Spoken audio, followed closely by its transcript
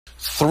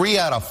3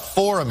 out of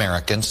 4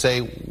 Americans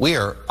say we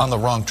are on the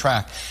wrong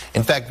track.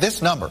 In fact,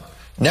 this number,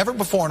 never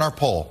before in our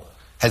poll,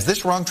 has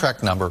this wrong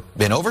track number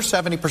been over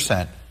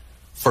 70%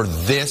 for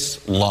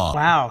this long.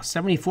 Wow,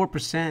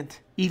 74%.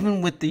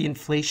 Even with the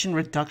Inflation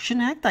Reduction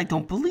Act? I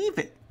don't believe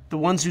it. The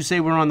ones who say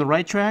we're on the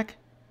right track?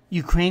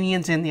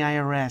 Ukrainians and the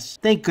IRS.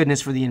 Thank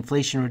goodness for the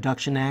Inflation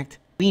Reduction Act.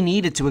 We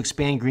need it to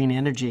expand green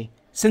energy.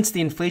 Since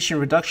the Inflation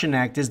Reduction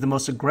Act is the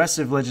most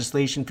aggressive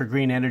legislation for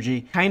green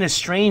energy, kind of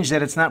strange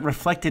that it's not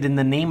reflected in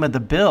the name of the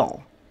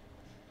bill.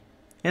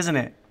 Isn't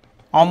it?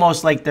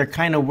 Almost like they're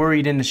kind of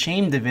worried and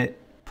ashamed of it.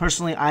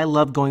 Personally, I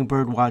love going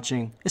bird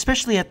watching,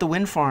 especially at the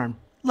wind farm.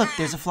 Look,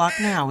 there's a flock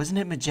now. Isn't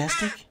it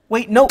majestic?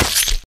 Wait, no!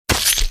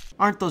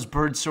 Aren't those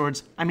bird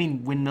swords,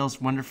 windmills,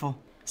 wonderful?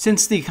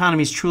 Since the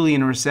economy is truly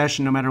in a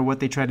recession, no matter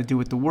what they try to do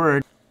with the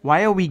word,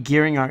 why are we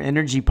gearing our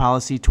energy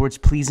policy towards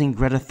pleasing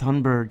Greta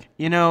Thunberg?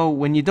 You know,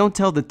 when you don't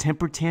tell the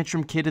temper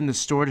tantrum kid in the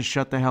store to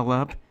shut the hell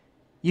up,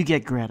 you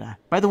get Greta.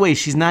 By the way,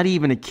 she's not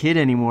even a kid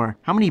anymore.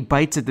 How many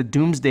bites at the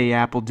doomsday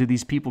apple do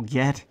these people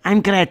get?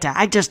 I'm Greta.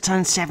 I just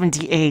turned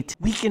 78.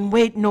 We can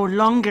wait no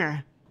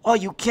longer. All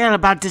you care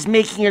about is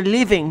making a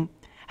living.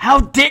 How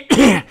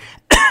dare...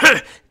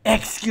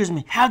 Excuse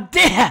me. How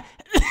dare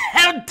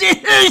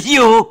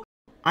you?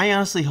 I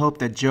honestly hope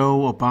that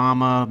Joe,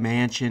 Obama,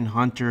 Manchin,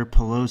 Hunter,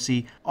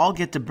 Pelosi all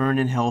get to burn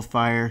in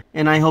hellfire,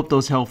 and I hope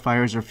those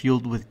hellfires are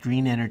fueled with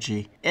green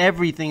energy.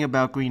 Everything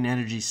about green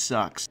energy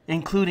sucks,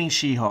 including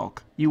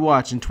She-Hulk. You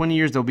watch, in 20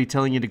 years they'll be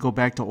telling you to go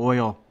back to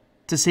oil,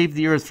 to save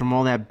the earth from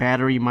all that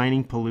battery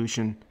mining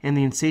pollution, and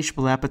the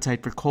insatiable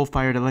appetite for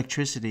coal-fired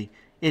electricity.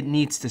 It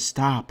needs to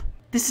stop.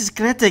 This is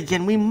Greta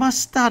again. We must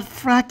start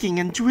fracking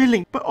and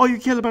drilling, but all you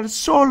care about is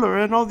solar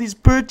and all these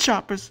bird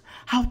choppers.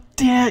 How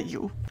dare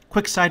you?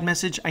 Quick side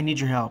message, I need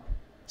your help.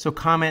 So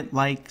comment,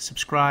 like,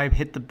 subscribe,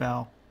 hit the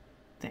bell.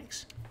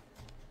 Thanks.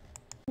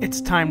 It's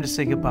time to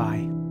say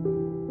goodbye.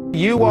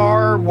 You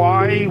are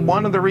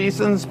one of the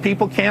reasons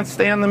people can't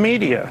stand the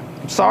media.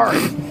 I'm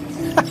sorry.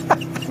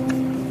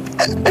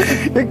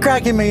 You're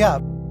cracking me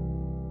up.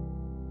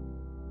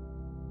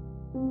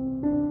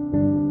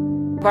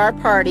 Our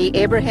party,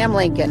 Abraham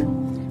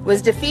Lincoln,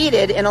 was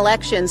defeated in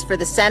elections for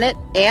the Senate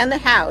and the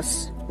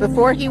House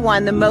before he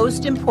won the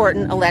most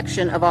important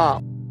election of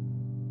all.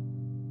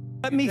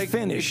 Let me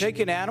finish. You take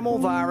an animal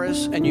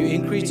virus and you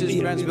increase its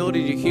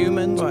transmissibility to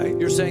humans. Right.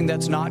 You're saying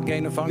that's not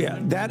gain of function? Yeah,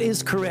 that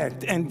is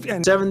correct.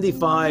 And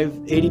 75,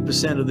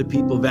 80% of the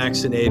people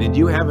vaccinated,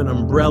 you have an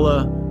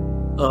umbrella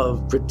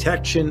of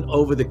protection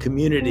over the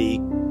community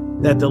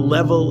that the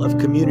level of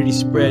community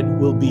spread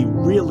will be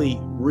really,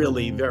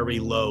 really very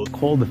low.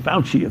 Called the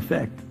Fauci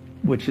effect,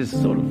 which is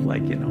sort of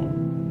like,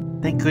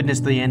 Thank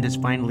goodness the end is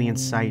finally in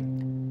sight.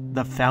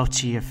 The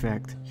Fauci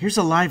effect. Here's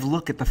a live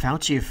look at the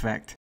Fauci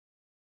effect.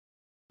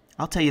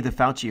 I'll tell you the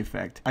Fauci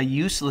effect. A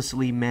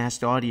uselessly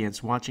masked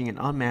audience watching an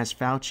unmasked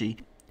Fauci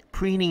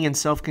preening in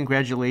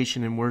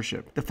self-congratulation and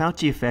worship. The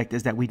Fauci effect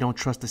is that we don't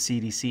trust the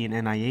CDC and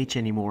NIH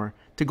anymore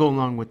to go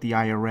along with the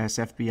IRS,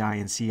 FBI,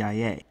 and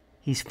CIA.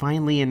 He's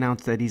finally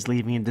announced that he's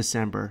leaving in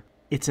December.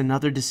 It's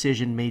another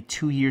decision made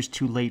 2 years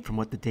too late from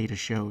what the data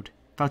showed.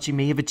 Fauci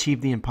may have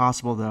achieved the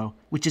impossible, though,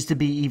 which is to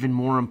be even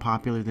more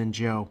unpopular than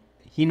Joe.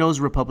 He knows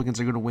Republicans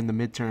are going to win the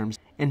midterms,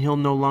 and he'll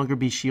no longer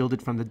be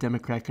shielded from the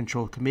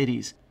Democrat-controlled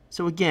committees.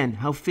 So again,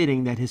 how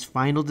fitting that his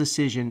final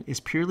decision is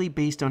purely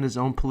based on his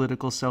own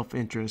political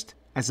self-interest,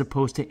 as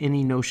opposed to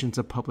any notions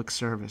of public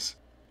service.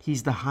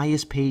 He's the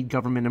highest paid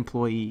government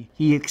employee.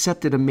 He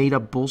accepted a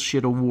made-up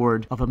bullshit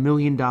award of $1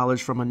 million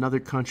from another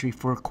country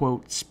for,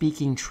 quote,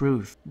 speaking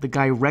truth. The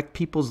guy wrecked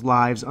people's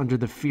lives under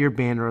the fear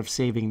banner of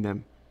saving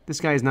them.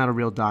 This guy is not a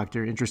real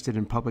doctor interested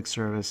in public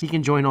service. He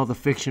can join all the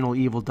fictional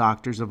evil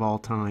doctors of all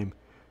time.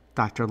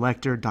 Dr.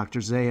 Lecter, Dr.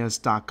 Zayas,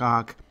 Doc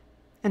Ock,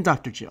 and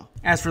Dr. Jill.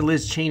 As for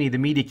Liz Cheney, the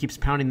media keeps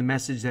pounding the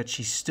message that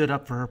she stood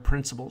up for her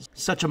principles.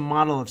 Such a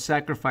model of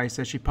sacrifice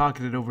that she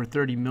pocketed over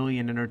 $30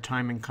 million in her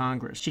time in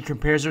Congress. She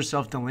compares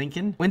herself to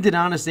Lincoln? When did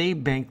Honest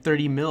Abe bank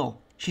 $30 million?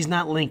 She's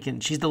not Lincoln.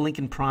 She's the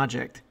Lincoln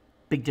Project.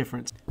 Big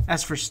difference.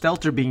 As for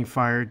Stelter being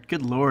fired,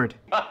 good lord.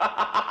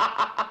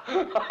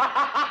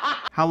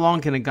 How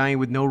long can a guy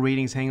with no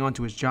ratings hang on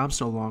to his job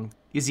so long?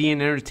 Is he in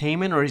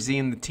entertainment or is he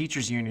in the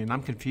teachers union?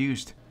 I'm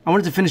confused. I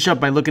wanted to finish up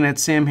by looking at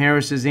Sam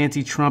Harris's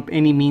anti-Trump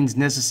any means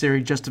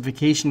necessary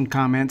justification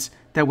comments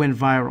that went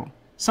viral.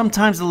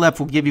 Sometimes the left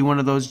will give you one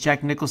of those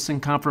Jack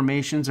Nicholson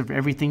confirmations of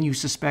everything you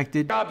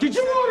suspected. Did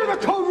you order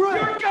the code red?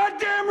 You're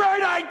goddamn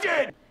right I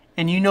did!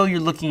 And you know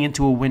you're looking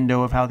into a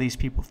window of how these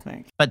people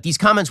think. But these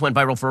comments went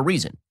viral for a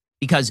reason,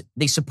 because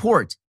they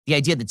support the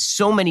idea that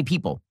so many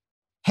people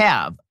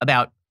have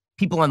about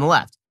people on the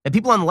left. That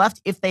people on the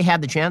left, if they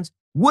had the chance,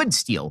 would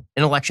steal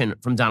an election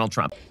from Donald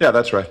Trump. Yeah,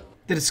 that's right.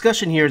 The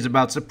discussion here is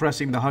about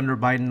suppressing the Hunter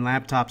Biden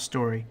laptop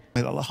story.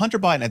 Hunter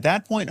Biden, at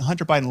that point,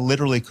 Hunter Biden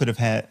literally could have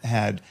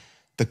had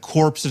the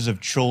corpses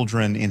of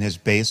children in his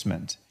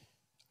basement.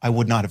 I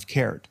would not have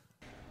cared.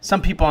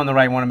 Some people on the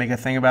right want to make a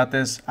thing about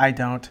this. I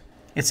don't.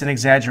 It's an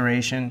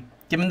exaggeration.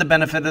 Give him the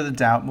benefit of the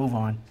doubt. Move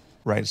on.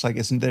 Right. It's like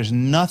there's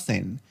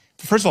nothing.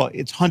 First of all,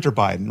 it's Hunter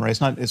Biden, right?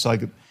 It's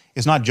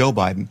It's not Joe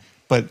Biden,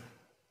 but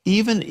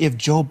even if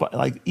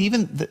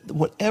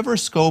whatever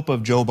scope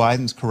of Joe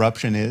Biden's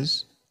corruption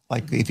is,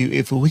 like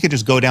if we could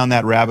just go down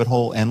that rabbit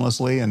hole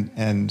endlessly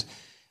and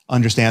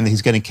understand that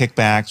he's getting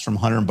kickbacks from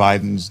Hunter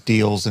Biden's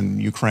deals in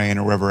Ukraine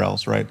or wherever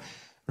else, right?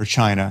 Or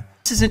China.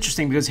 This is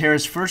interesting because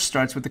Harris first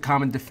starts with the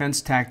common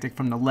defense tactic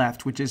from the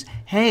left, which is,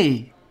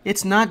 hey,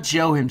 it's not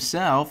Joe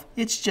himself,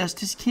 it's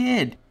just his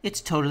kid.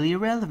 It's totally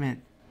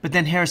irrelevant. But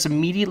then Harris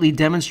immediately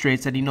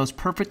demonstrates that he knows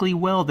perfectly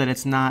well that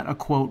it's not a,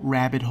 quote,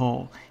 rabbit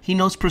hole. He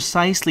knows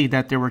precisely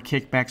that there were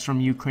kickbacks from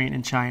Ukraine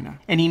and China.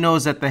 And he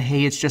knows that the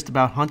hey, it's just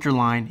about Hunter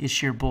line is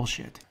sheer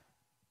bullshit.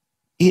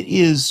 It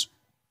is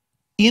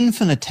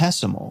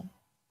infinitesimal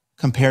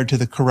compared to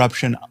the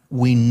corruption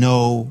we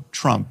know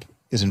Trump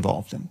is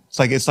involved in.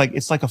 It's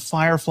like a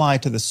firefly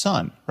to the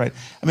sun, right?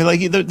 I mean,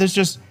 like there's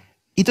just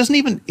it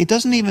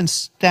doesn't even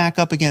stack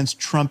up against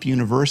Trump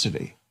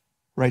University,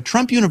 right?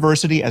 Trump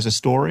University as a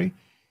story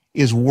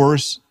is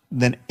worse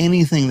than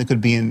anything that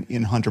could be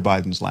in Hunter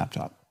Biden's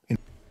laptop.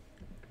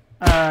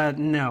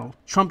 No.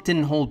 Trump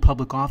didn't hold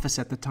public office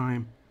at the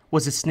time.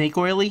 Was it snake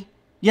oily?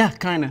 Yeah,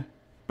 kinda.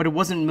 But it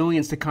wasn't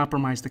millions to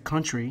compromise the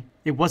country.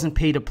 It wasn't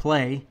pay to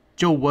play.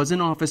 Joe was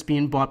in office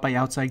being bought by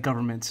outside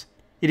governments.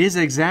 It is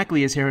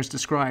exactly as Harris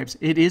describes.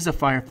 It is a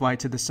firefly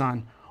to the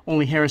sun,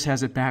 only Harris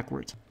has it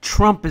backwards.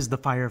 Trump is the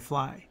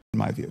firefly. In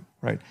my view,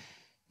 right?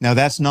 Now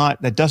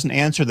that doesn't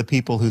answer the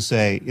people who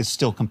say it's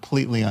still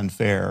completely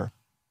unfair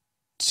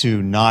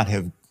to not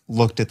have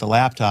looked at the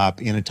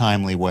laptop in a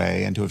timely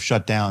way and to have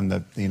shut down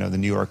the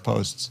New York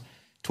Post's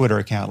Twitter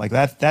account. Like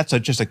that's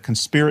just a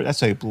conspiracy.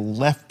 That's a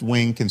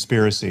left-wing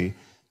conspiracy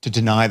to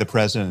deny the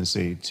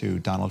presidency to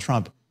Donald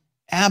Trump.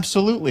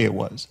 Absolutely, it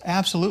was.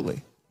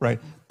 Absolutely, right?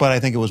 But I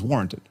think it was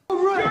warranted.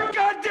 You're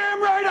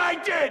goddamn right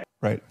I did!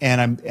 Right,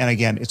 and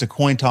again, it's a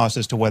coin toss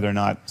as to whether or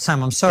not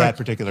Sam, I'm sorry. That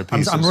particular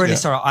piece. I'm really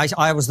sorry.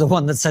 I was the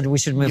one that said we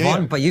should move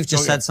on, but you've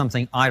just said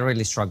something I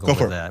really struggle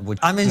with there.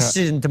 I'm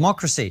interested in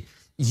democracy.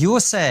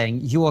 You're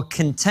saying you are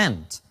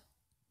content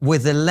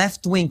with a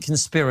left-wing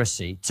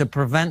conspiracy to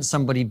prevent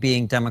somebody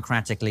being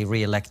democratically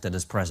re-elected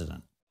as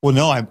president. Well,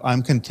 no,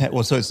 I'm content.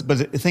 Well,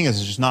 but the thing is,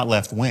 it's just not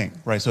left-wing,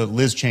 right? So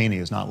Liz Cheney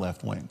is not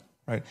left-wing.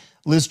 Right.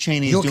 Liz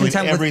Cheney is doing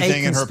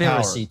everything in her power. You're content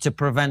with a conspiracy to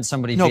prevent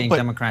somebody being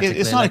democratically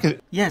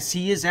elected. Yes,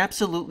 he is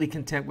absolutely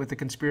content with the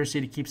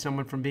conspiracy to keep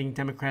someone from being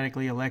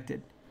democratically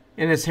elected.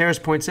 And as Harris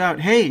points out,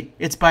 hey,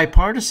 it's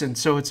bipartisan,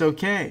 so it's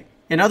okay.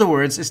 In other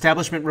words,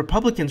 establishment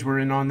Republicans were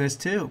in on this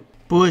too.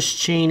 Bush,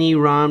 Cheney,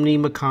 Romney,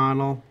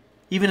 McConnell,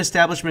 even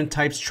establishment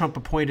types Trump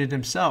appointed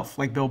himself,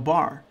 like Bill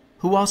Barr,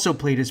 who also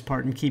played his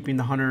part in keeping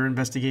the Hunter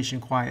investigation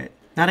quiet.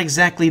 Not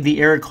exactly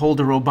the Eric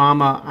Holder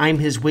Obama, I'm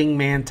his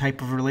wingman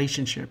type of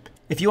relationship.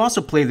 If you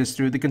also play this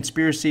through, the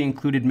conspiracy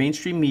included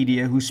mainstream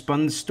media who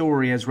spun the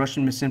story as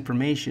Russian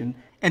misinformation,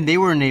 and they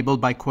were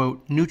enabled by,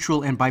 quote,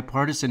 neutral and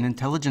bipartisan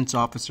intelligence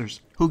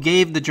officers, who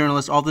gave the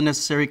journalists all the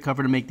necessary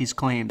cover to make these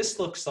claims. This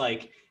looks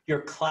like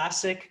your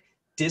classic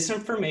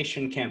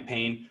disinformation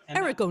campaign.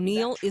 Eric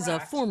O'Neill is a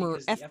former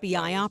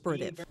FBI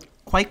operative.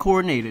 Quite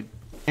coordinated.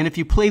 And if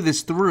you play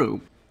this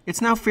through,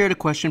 it's now fair to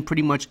question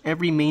pretty much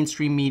every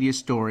mainstream media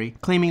story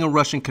claiming a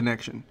Russian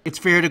connection. It's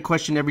fair to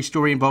question every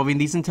story involving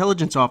these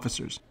intelligence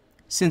officers,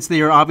 since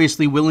they are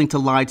obviously willing to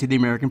lie to the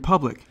American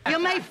public. You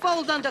may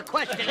fold under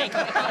questioning.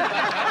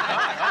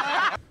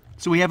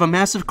 So we have a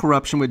massive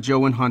corruption with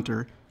Joe and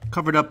Hunter,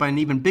 covered up by an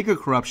even bigger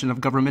corruption of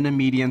government and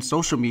media and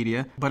social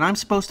media, but I'm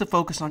supposed to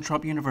focus on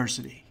Trump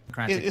University.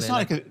 It's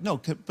not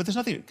but there's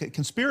nothing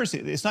conspiracy.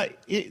 It's not.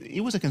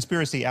 It was a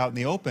conspiracy out in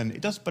the open.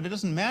 But it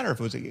doesn't matter if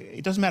it was.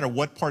 It doesn't matter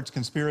what part's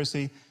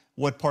conspiracy,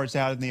 what part's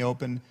out in the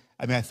open.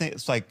 I mean, I think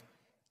it's like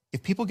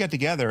if people get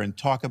together and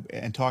talk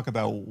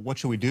about what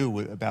should we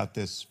do about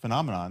this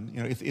phenomenon.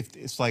 If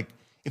it's like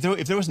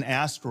if there was an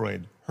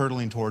asteroid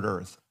hurtling toward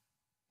Earth,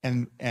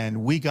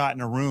 and we got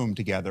in a room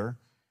together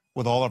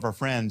with all of our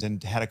friends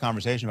and had a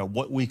conversation about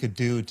what we could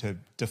do to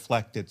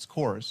deflect its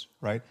course,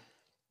 right?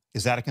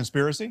 Is that a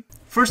conspiracy?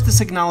 First,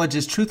 this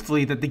acknowledges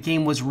truthfully that the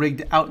game was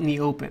rigged out in the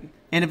open.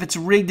 And if it's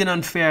rigged and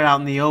unfair out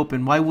in the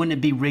open, why wouldn't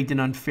it be rigged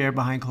and unfair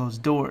behind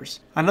closed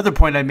doors? Another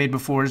point I made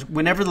before is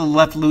whenever the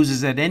left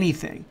loses at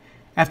anything,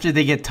 after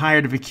they get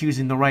tired of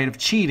accusing the right of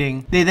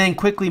cheating, they then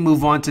quickly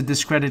move on to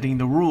discrediting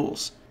the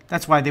rules.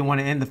 That's why they want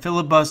to end the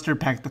filibuster,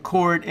 pack the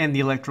court, end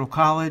the electoral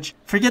college.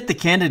 Forget the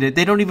candidate,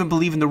 they don't even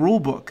believe in the rule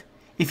book.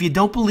 If you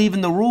don't believe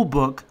in the rule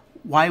book,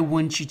 why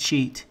wouldn't you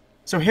cheat?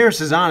 So Harris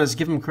is honest,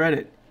 give him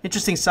credit.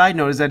 Interesting side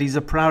note is that he's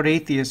a proud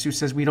atheist who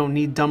says we don't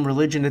need dumb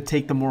religion to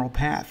take the moral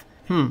path.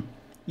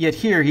 Yet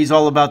here he's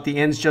all about the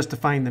ends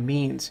justifying the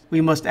means. We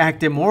must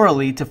act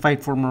immorally to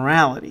fight for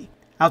morality.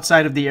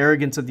 Outside of the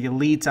arrogance of the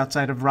elites,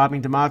 outside of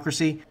robbing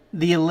democracy,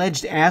 the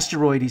alleged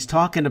asteroid he's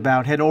talking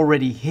about had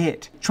already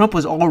hit. Trump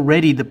was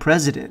already the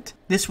president.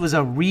 This was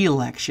a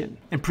re-election.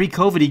 And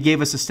pre-COVID, he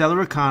gave us a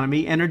stellar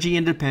economy, energy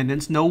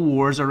independence, no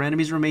wars, our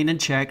enemies remain in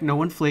check,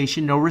 no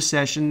inflation, no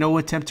recession, no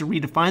attempt to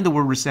redefine the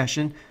word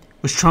recession.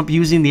 Was Trump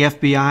using the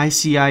FBI,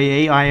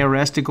 CIA,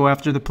 IRS to go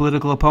after the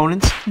political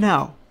opponents?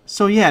 No.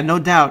 So yeah, no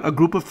doubt, a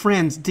group of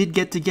friends did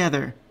get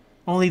together.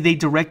 Only they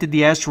directed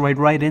the asteroid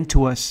right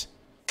into us.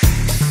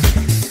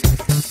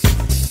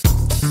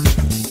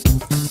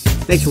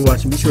 Thanks for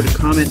watching. Be sure to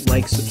comment,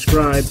 like,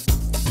 subscribe.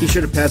 Be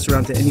sure to pass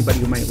around to anybody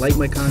who might like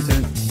my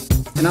content.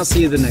 And I'll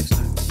see you the next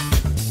time.